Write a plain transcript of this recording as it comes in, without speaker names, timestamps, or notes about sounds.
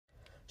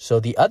So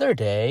the other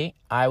day,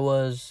 I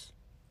was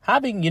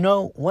having,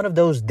 one of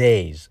those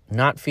days,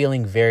 not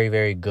feeling very,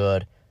 very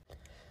good.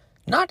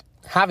 Not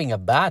having a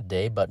bad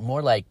day, but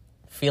more like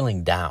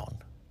feeling down.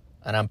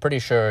 And I'm pretty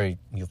sure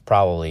you've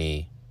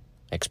probably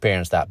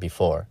experienced that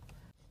before.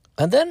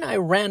 And then I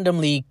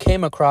randomly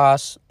came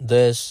across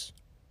this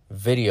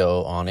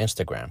video on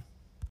Instagram.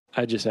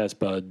 I just asked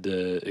Bud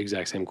the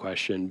exact same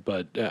question,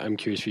 but I'm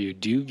curious for you.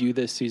 Do you view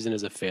this season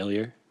as a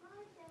failure?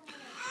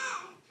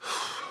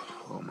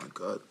 Oh my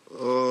God.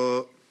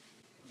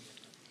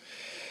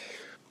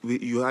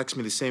 You asked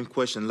me the same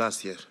question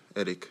last year,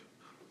 Eric.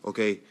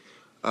 Okay.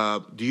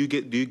 Do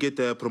you get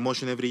a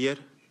promotion every year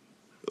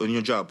on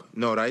your job?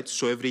 No, right?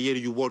 So every year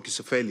you work is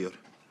a failure.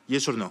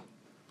 Yes or no?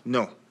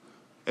 No.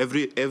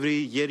 Every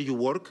year you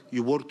work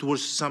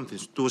towards something,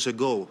 towards a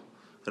goal,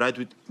 right?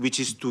 Which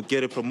is to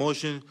get a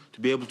promotion,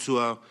 to be able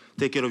to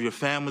take care of your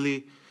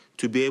family,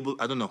 to be able,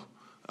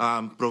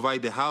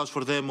 provide the house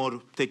for them or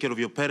take care of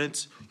your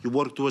parents. You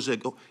work towards a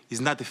goal.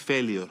 It's not a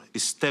failure.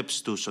 It's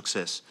steps to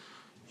success,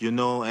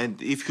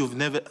 and if you've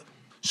never,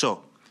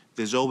 so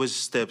there's always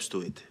steps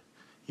to it.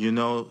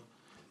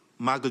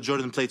 Michael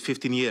Jordan played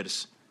 15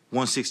 years,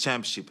 won 6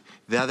 championships.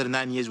 The other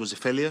 9 years was a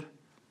failure?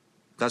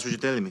 That's what you're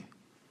telling me?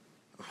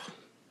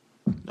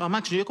 No, I'm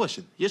asking you a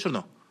question. Yes or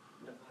no?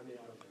 No, I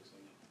don't think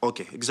so.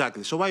 Okay,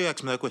 exactly. So why you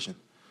asking me that question?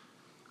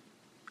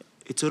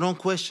 It's a wrong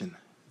question.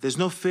 There's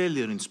no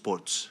failure in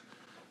sports.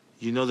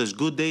 There's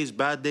good days,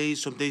 bad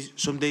days.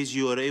 Some days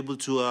you are able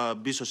to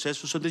be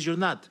successful. Some days you're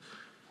not.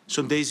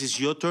 Some days it's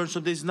your turn.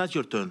 Some days it's not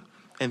your turn.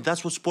 And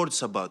that's what sports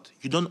is about.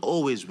 You don't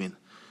always win.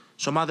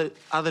 Some other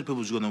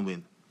people's gonna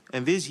win.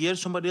 And this year,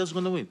 somebody else is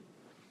gonna win.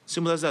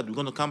 Simple as that. We're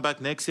gonna come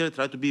back next year,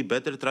 try to be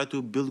better, try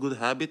to build good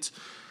habits,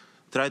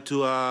 try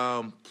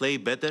to play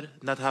better,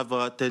 not have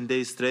a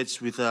 10-day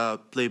stretch with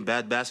playing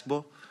bad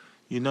basketball,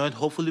 and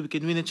hopefully we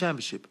can win a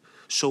championship.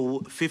 So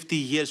 50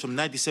 years from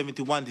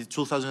 1971 to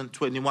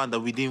 2021 that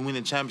we didn't win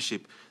a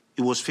championship,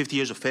 it was 50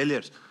 years of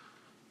failures?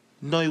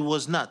 No, it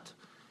was not.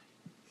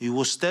 It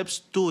was steps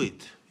to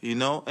it,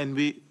 and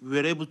we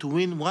were able to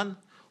win one.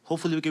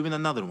 Hopefully we can win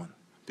another one.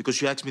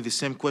 Because you asked me the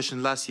same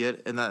question last year,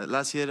 and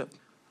last year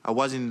I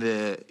was in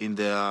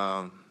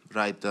the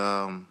right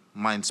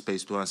mind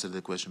space to answer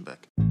the question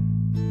back.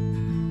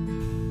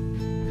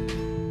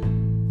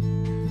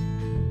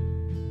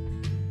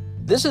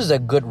 This is a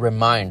good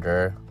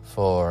reminder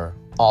for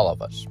all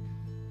of us,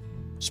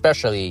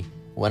 especially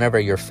whenever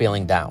you're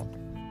feeling down.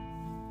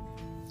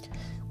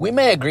 We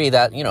may agree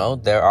that,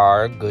 there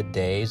are good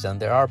days and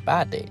there are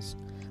bad days,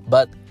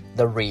 but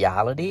the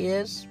reality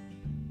is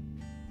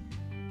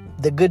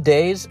the good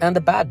days and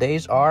the bad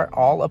days are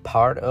all a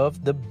part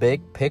of the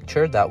big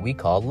picture that we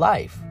call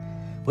life.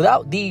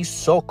 Without these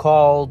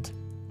so-called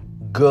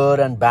good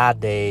and bad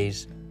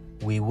days,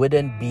 we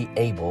wouldn't be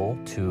able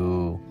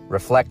to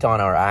reflect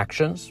on our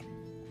actions,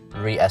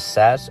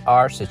 reassess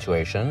our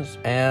situations,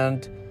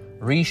 and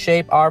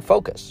reshape our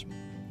focus.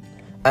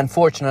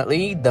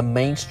 Unfortunately, the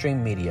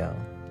mainstream media,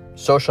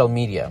 social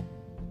media,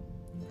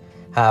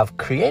 have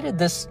created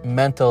this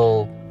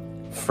mental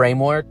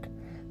framework,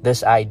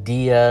 this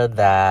idea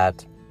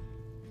that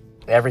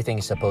everything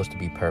is supposed to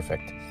be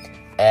perfect.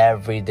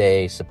 Every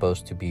day is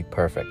supposed to be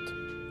perfect.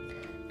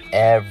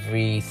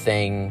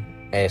 Everything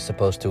is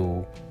supposed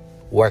to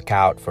work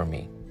out for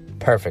me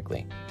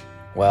perfectly.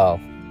 Well,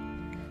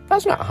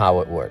 that's not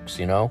how it works,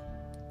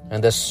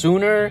 And the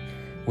sooner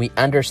we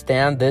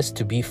understand this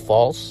to be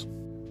false,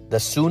 the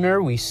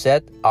sooner we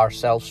set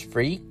ourselves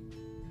free,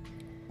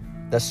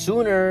 the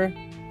sooner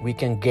we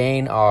can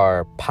gain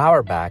our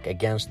power back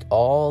against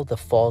all the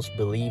false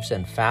beliefs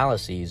and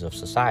fallacies of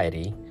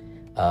society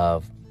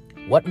of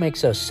what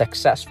makes a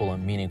successful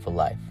and meaningful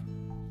life.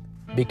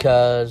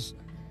 Because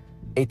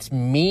it's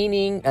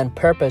meaning and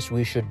purpose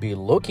we should be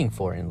looking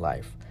for in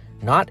life,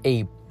 not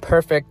a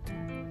perfect,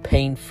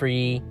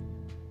 pain-free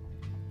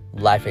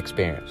life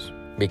experience,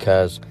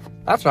 because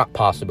that's not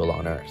possible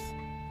on earth.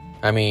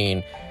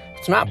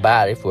 It's not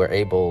bad if we're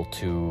able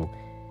to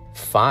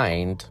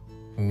find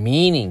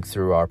meaning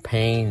through our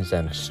pains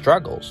and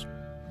struggles.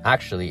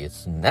 Actually,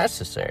 it's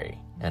necessary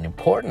and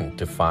important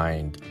to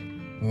find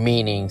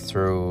meaning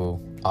through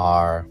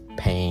our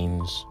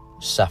pains,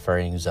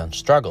 sufferings, and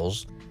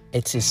struggles.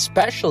 It's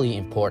especially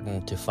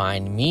important to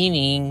find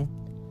meaning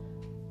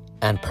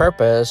and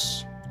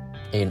purpose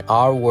in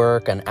our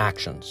work and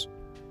actions.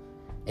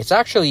 It's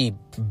actually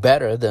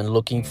better than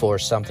looking for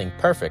something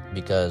perfect,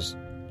 because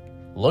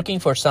looking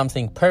for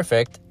something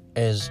perfect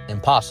is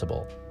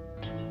impossible.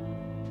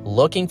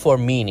 Looking for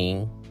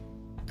meaning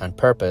and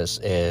purpose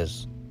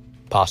is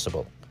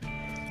possible.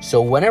 So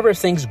whenever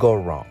things go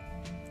wrong,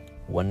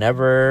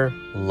 whenever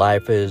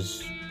life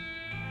is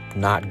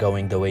not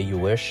going the way you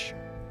wish,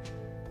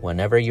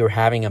 whenever you're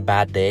having a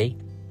bad day,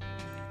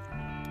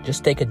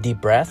 just take a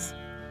deep breath,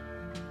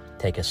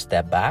 take a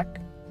step back,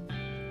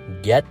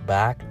 get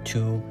back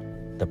to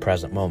the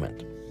present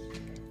moment,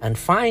 and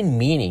find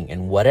meaning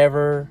in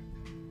whatever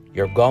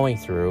you're going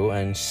through,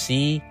 and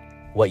see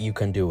what you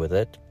can do with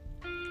it,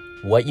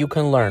 what you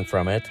can learn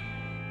from it,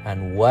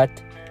 and what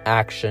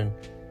action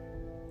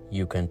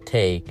you can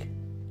take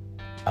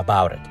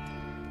about it.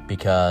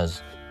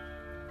 Because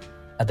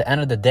at the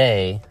end of the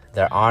day,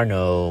 there are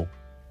no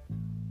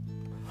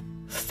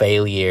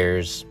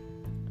failures.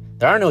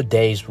 There are no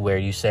days where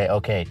you say,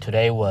 okay,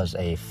 today was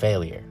a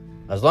failure.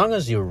 As long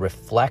as you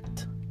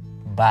reflect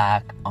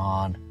back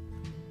on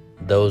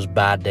those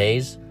bad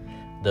days,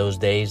 those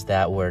days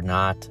that were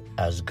not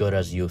as good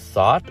as you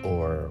thought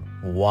or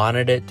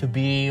wanted it to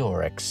be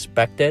or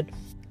expected.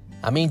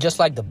 I mean, just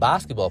like the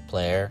basketball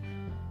player,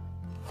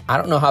 I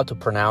don't know how to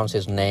pronounce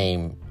his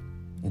name,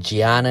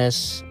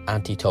 Giannis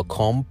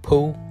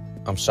Antetokounmpo.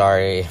 I'm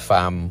sorry if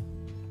I'm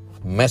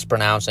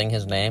mispronouncing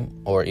his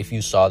name, or if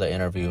you saw the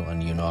interview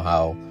and you know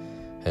how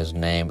his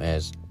name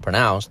is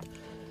pronounced.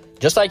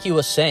 Just like he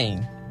was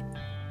saying,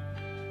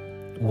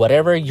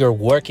 whatever you're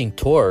working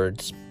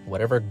towards,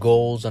 whatever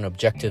goals and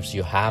objectives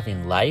you have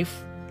in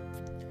life,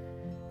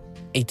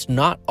 it's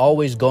not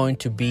always going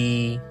to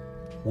be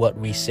what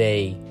we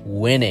say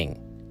winning.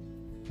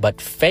 But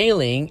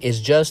failing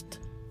is just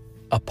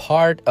a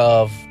part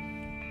of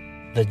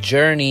the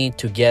journey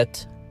to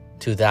get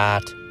to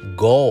that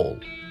goal.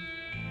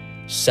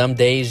 Some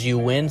days you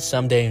win,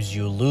 some days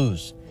you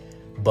lose.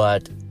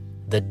 But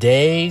the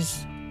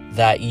days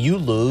that you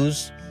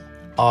lose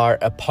are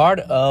a part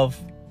of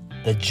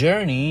the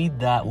journey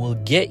that will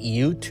get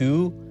you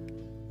to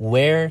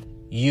where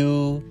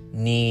you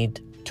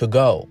need to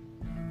go.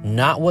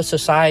 Not what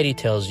society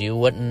tells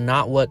you,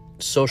 not what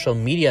social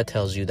media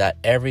tells you, that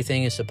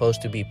everything is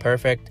supposed to be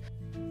perfect.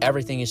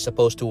 Everything is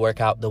supposed to work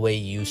out the way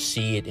you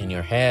see it in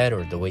your head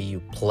or the way you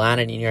plan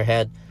it in your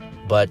head.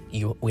 But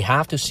we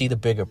have to see the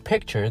bigger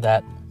picture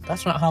that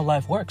that's not how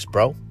life works,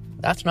 bro.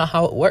 That's not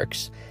how it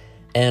works.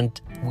 And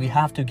we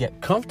have to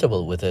get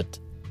comfortable with it,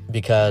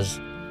 because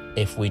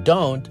if we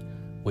don't,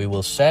 we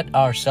will set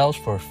ourselves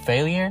for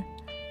failure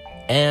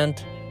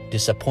and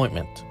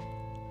disappointment.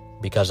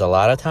 Because a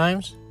lot of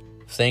times,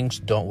 things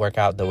don't work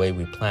out the way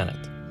we plan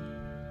it.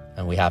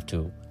 And we have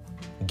to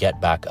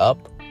get back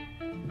up,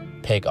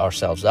 pick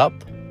ourselves up,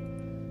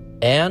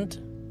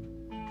 and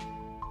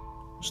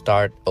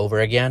start over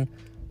again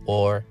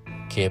or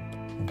keep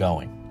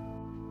going.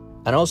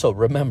 And also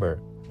remember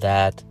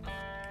that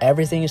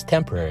everything is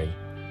temporary.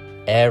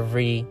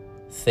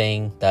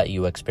 Everything that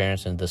you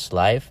experience in this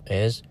life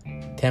is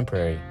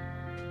temporary.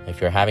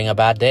 If you're having a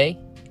bad day,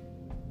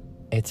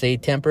 it's a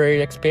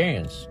temporary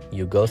experience.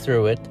 You go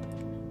through it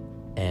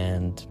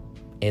and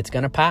it's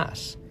going to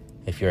pass.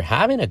 If you're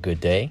having a good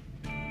day,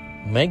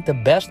 make the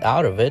best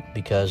out of it,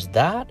 because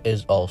that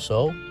is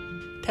also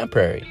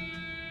temporary.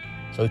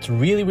 So it's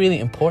really, really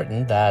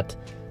important that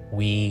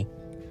we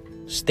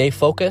stay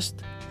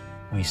focused,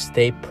 we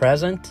stay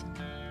present,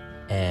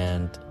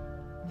 and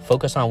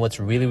focus on what's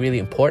really, really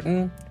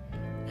important,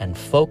 and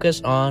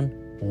focus on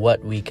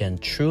what we can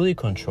truly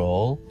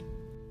control,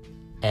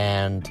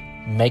 and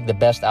make the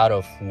best out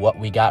of what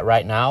we got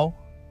right now,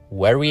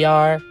 where we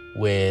are,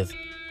 with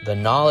the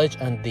knowledge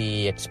and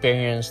the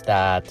experience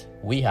that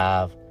we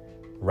have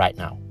right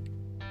now.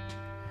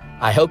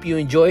 I hope you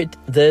enjoyed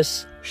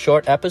this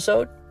short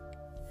episode.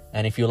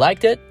 And if you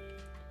liked it,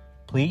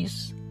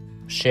 please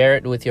share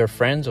it with your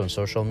friends on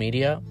social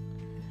media.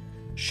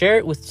 Share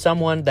it with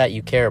someone that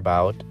you care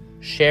about.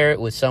 Share it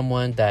with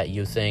someone that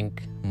you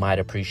think might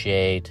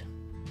appreciate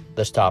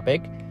this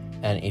topic.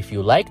 And if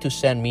you like to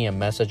send me a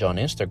message on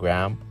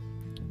Instagram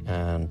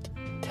and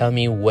tell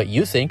me what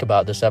you think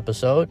about this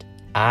episode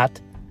at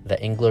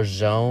the English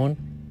Zone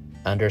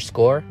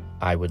 _,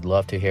 I would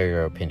love to hear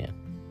your opinion.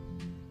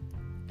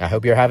 I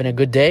hope you're having a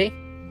good day.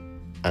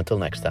 Until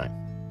next time.